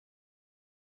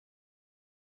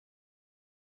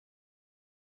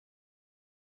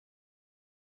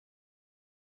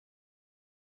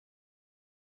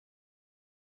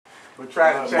Wake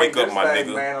up, my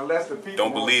nigga.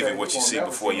 Don't believe in what you see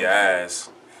before your eyes.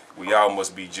 We all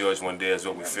must be judged one day as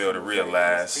what we fail to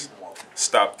realize.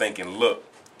 Stop thinking, look,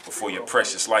 before your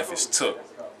precious life is took.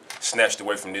 Snatched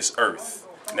away from this earth.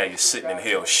 Now you're sitting in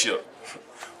hell shook.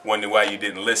 Wonder why you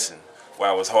didn't listen.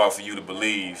 Why it was hard for you to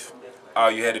believe. All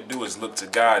you had to do is look to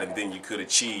God and then you could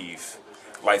achieve.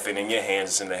 Life ain't in your hands,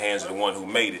 it's in the hands of the one who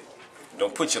made it.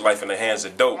 Don't put your life in the hands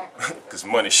of dope, cause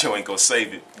money sure ain't gonna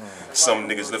save it. Some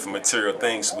niggas live for material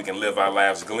things so we can live our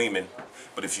lives gleaming.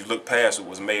 But if you look past what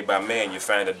was made by man, you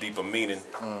find a deeper meaning.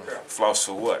 Floss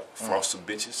for what? Floss to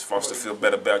bitches? Floss to feel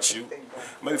better about you?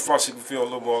 Maybe floss you can feel a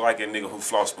little more like a nigga who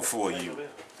flossed before you.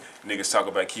 Niggas talk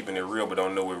about keeping it real but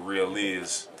don't know what real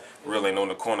is. Real ain't on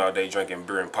the corner all day drinking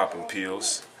beer and popping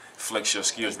pills. Flex your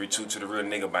skills, retreat to the real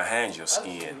nigga behind your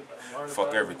skin.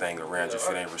 Fuck everything around you if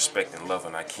it ain't respecting,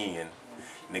 loving, I can.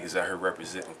 Niggas out here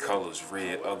representing colors,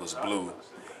 red, others blue.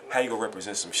 How you gonna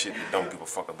represent some shit that don't give a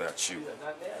fuck about you?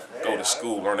 Go to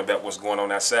school, learn about what's going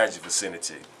on outside your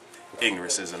vicinity.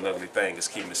 Ignorance is an ugly thing, it's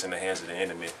keeping us in the hands of the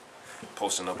enemy.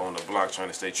 Posting up on the block trying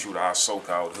to stay true to our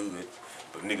so-called hood.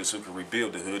 But niggas who can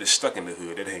rebuild the hood is stuck in the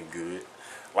hood, it ain't good.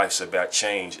 Life's about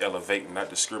change, elevating, not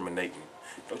discriminating.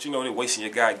 Don't you know that wasting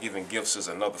your God-given gifts is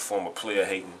another form of player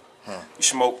hating? You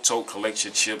smoke, toke, collect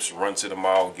your chips, run to the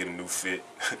mall, get a new fit.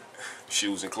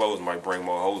 Shoes and clothes might bring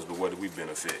more hoes, but what do we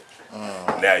benefit?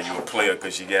 Now you a player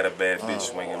because you got a bad bitch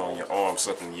swinging on your arm,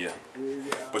 sucking you.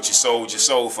 But you sold your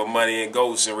soul for money and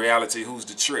ghosts. In reality, who's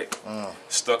the trick?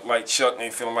 Stuck like Chuck,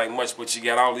 ain't feeling like much, but you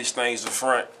got all these things to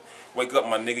front. Wake up,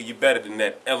 my nigga, you better than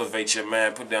that. Elevate your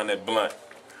mind, put down that blunt.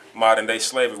 Modern day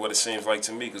slavery, what it seems like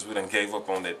to me, because we done gave up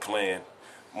on that plan.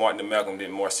 Martin and Malcolm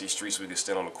didn't march these streets so we could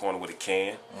stand on the corner with a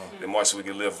can. They marched so we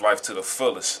could live life to the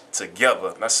fullest,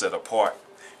 together, not set apart.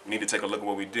 We need to take a look at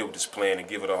what we did with this plan and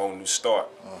give it a whole new start.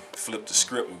 Flip the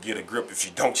script and get a grip. If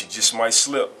you don't, you just might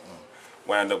slip.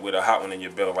 Wind up with a hot one in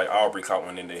your belly like Aubrey caught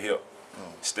one in the hip.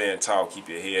 Stand tall, keep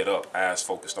your head up, eyes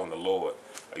focused on the Lord.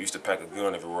 I used to pack a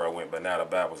gun everywhere I went, but now the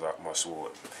Bible's out my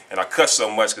sword. And I cuss so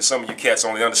much because some of you cats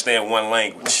only understand one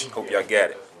language. Hope y'all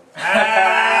got it.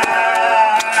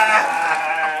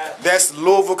 That's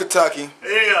Louisville, Kentucky.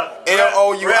 Yeah.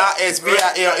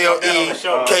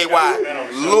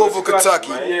 Louisville, Kentucky.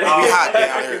 We hot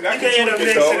down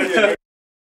here.